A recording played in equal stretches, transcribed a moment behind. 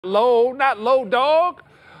Not Low Dog.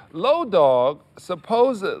 Low Dog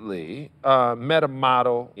supposedly met a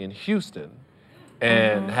model in Houston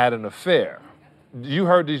and had an affair. You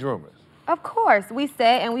heard these rumors? Of course. We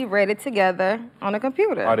sat and we read it together on a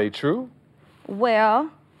computer. Are they true? Well,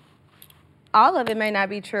 all of it may not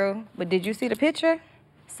be true, but did you see the picture?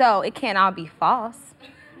 So it can't all be false.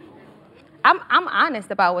 I'm honest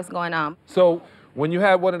about what's going on. So when you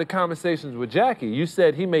had one of the conversations with Jackie, you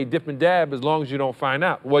said he may dip and dab as long as you don't find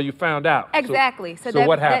out. Well, you found out. Exactly. So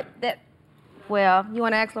what happened? Well, you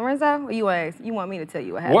want to ask Lorenzo, or you want me to tell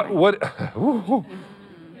you what happened?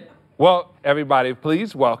 Well, everybody,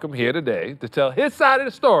 please welcome here today to tell his side of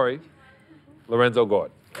the story, Lorenzo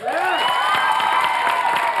Gordon.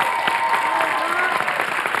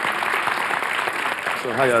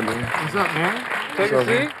 So how y'all doing? What's up, man? Take a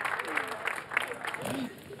seat.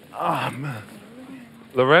 Oh, man.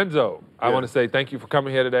 Lorenzo, I want to say thank you for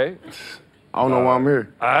coming here today. I don't know why I'm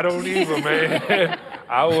here. I don't either, man.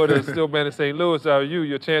 I would have still been in St. Louis.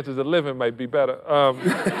 Your chances of living might be better.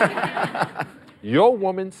 Your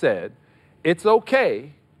woman said it's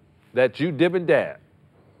okay that you dib and dab.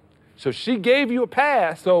 So she gave you a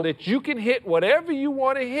pass so that you can hit whatever you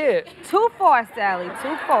want to hit. 2-4, Sally,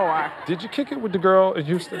 2-4. Did you kick it with the girl in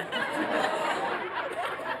Houston?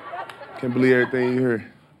 Can't believe everything you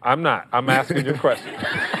heard. I'm not. I'm asking you a question.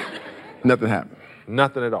 Nothing happened.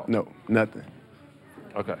 Nothing at all? No, nothing.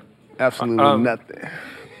 Okay. Absolutely nothing.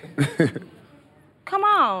 Come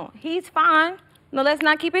on, he's fine. No, let's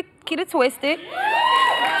not keep it twisted.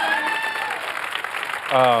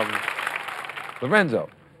 Lorenzo,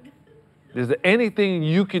 is there anything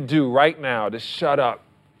you could do right now to shut up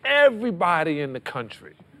everybody in the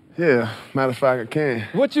country? Yeah, matter of fact, I can.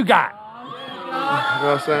 What you got? You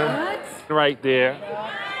know what I'm saying? What? Right there.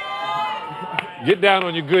 Get down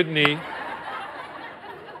on your good knee.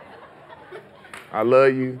 I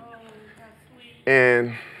love you.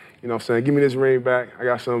 And, you know what I'm saying, give me this ring back. I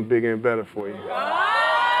got something bigger and better for you. Oh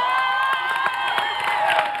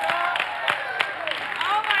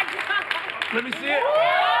my God. Let me see it.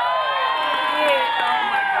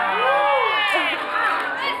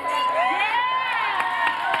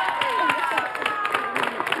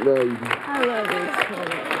 Love you. I love this.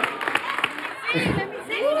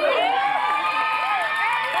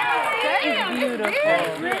 It's beautiful.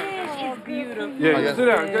 It's beautiful. Yeah, you sit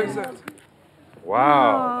down.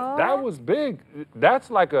 Wow, that was big. That's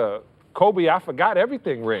like a Kobe I forgot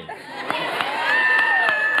everything ring.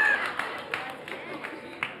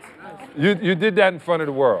 You did that in front of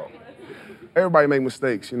the world. Everybody make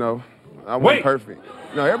mistakes, you know. I wasn't perfect.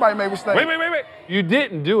 No, everybody made mistakes. Wait. You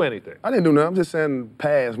didn't do anything. I didn't do nothing. I'm just saying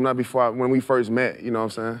past, when we first met, you know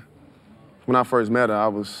what I'm saying? When I first met her,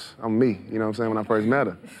 I'm me, you know what I'm saying, when I first met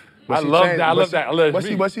her. I love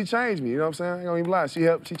that. But she changed me, you know what I'm saying? I don't even lie. She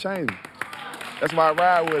changed me. That's why I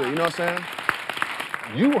ride with her, you know what I'm saying?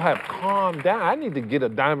 You have calmed down. I need to get a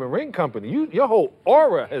diamond ring company. Your whole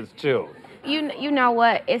aura has chilled. You know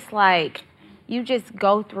what? It's like you just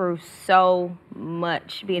go through so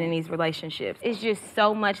much being in these relationships. It's just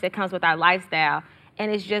so much that comes with our lifestyle. And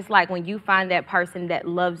it's just like when you find that person that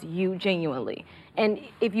loves you genuinely. And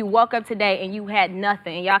if you woke up today and you had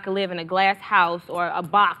nothing, and y'all could live in a glass house or a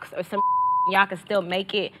box or some, y'all could still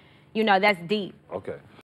make it, you know, that's deep. Okay.